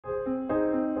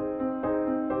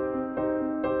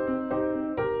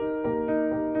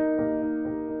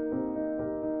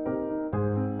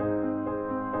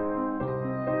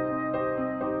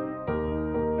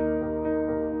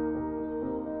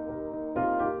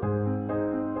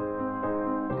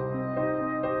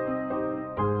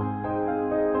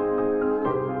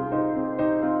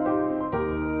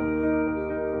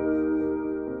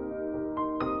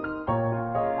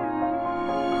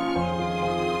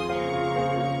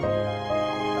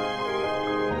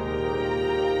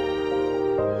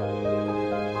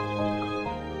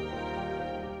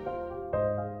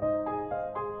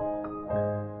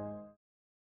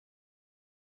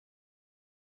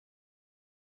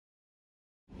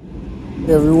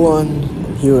Hey everyone,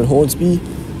 I'm here in Hornsby.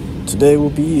 Today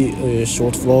will be a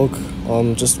short vlog.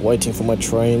 I'm just waiting for my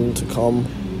train to come.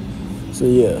 So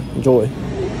yeah, enjoy.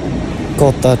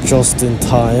 Got that just in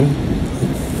time.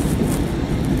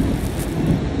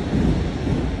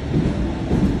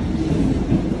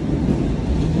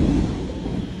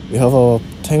 We have a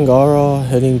Tangara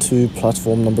heading to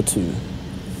platform number 2.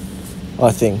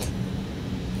 I think.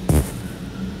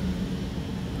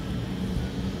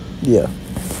 Yeah.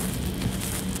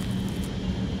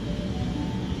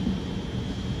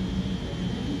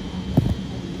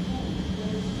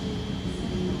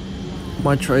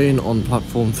 My train on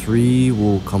platform 3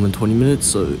 will come in 20 minutes,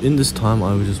 so in this time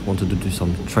I just wanted to do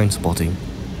some train spotting.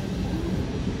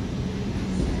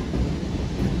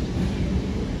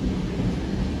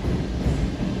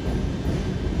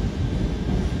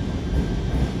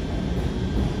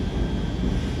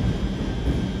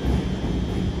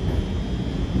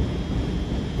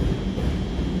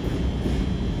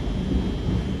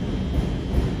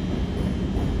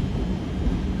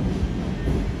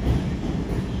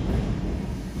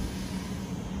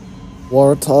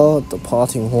 Waratah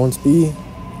departing Hornsby.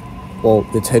 Well,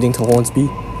 it's heading to Hornsby,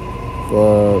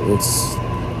 but it's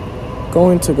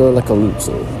going to go like a loop.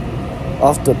 So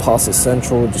after it passes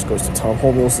Central, it just goes to Town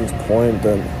Hall Wilson's Point,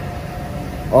 then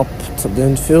up to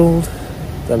Linfield,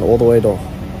 then all the way to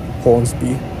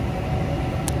Hornsby.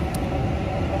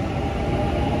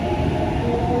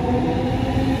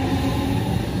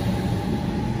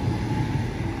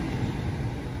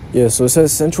 Yeah, so it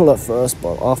says Central at first,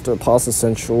 but after it passes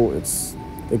Central,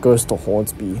 it goes to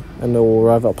Hornsby, and it will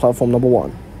arrive at platform number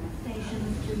 1.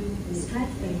 Stations to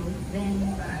Stratfield, then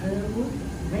Burwood,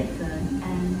 Redfern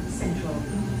and Central.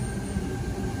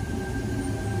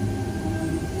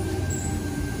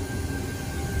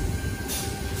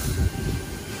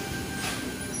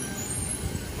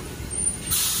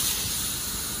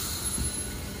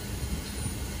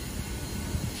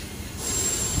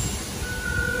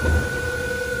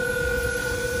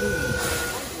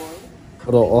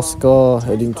 Got an Oscar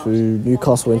heading to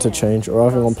Newcastle Interchange,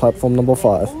 arriving on platform number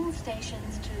 5. All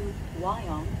stations to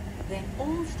Wyong, then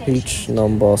all H stations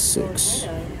number to 6.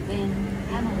 Broadmeadow, then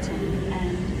Hamilton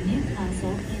and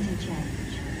Newcastle Interchange.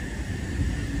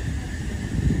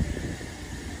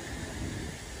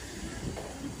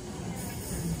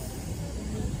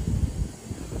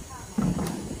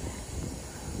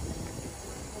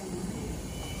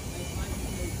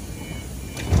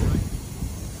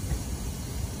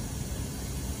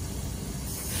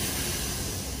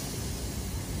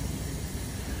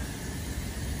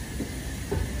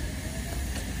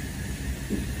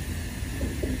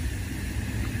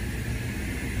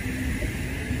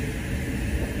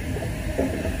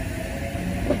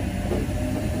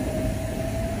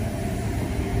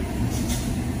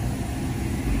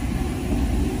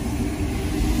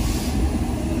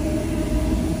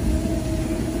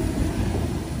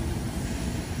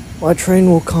 My train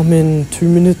will come in 2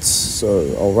 minutes,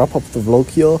 so I'll wrap up the vlog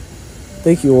here.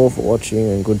 Thank you all for watching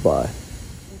and goodbye.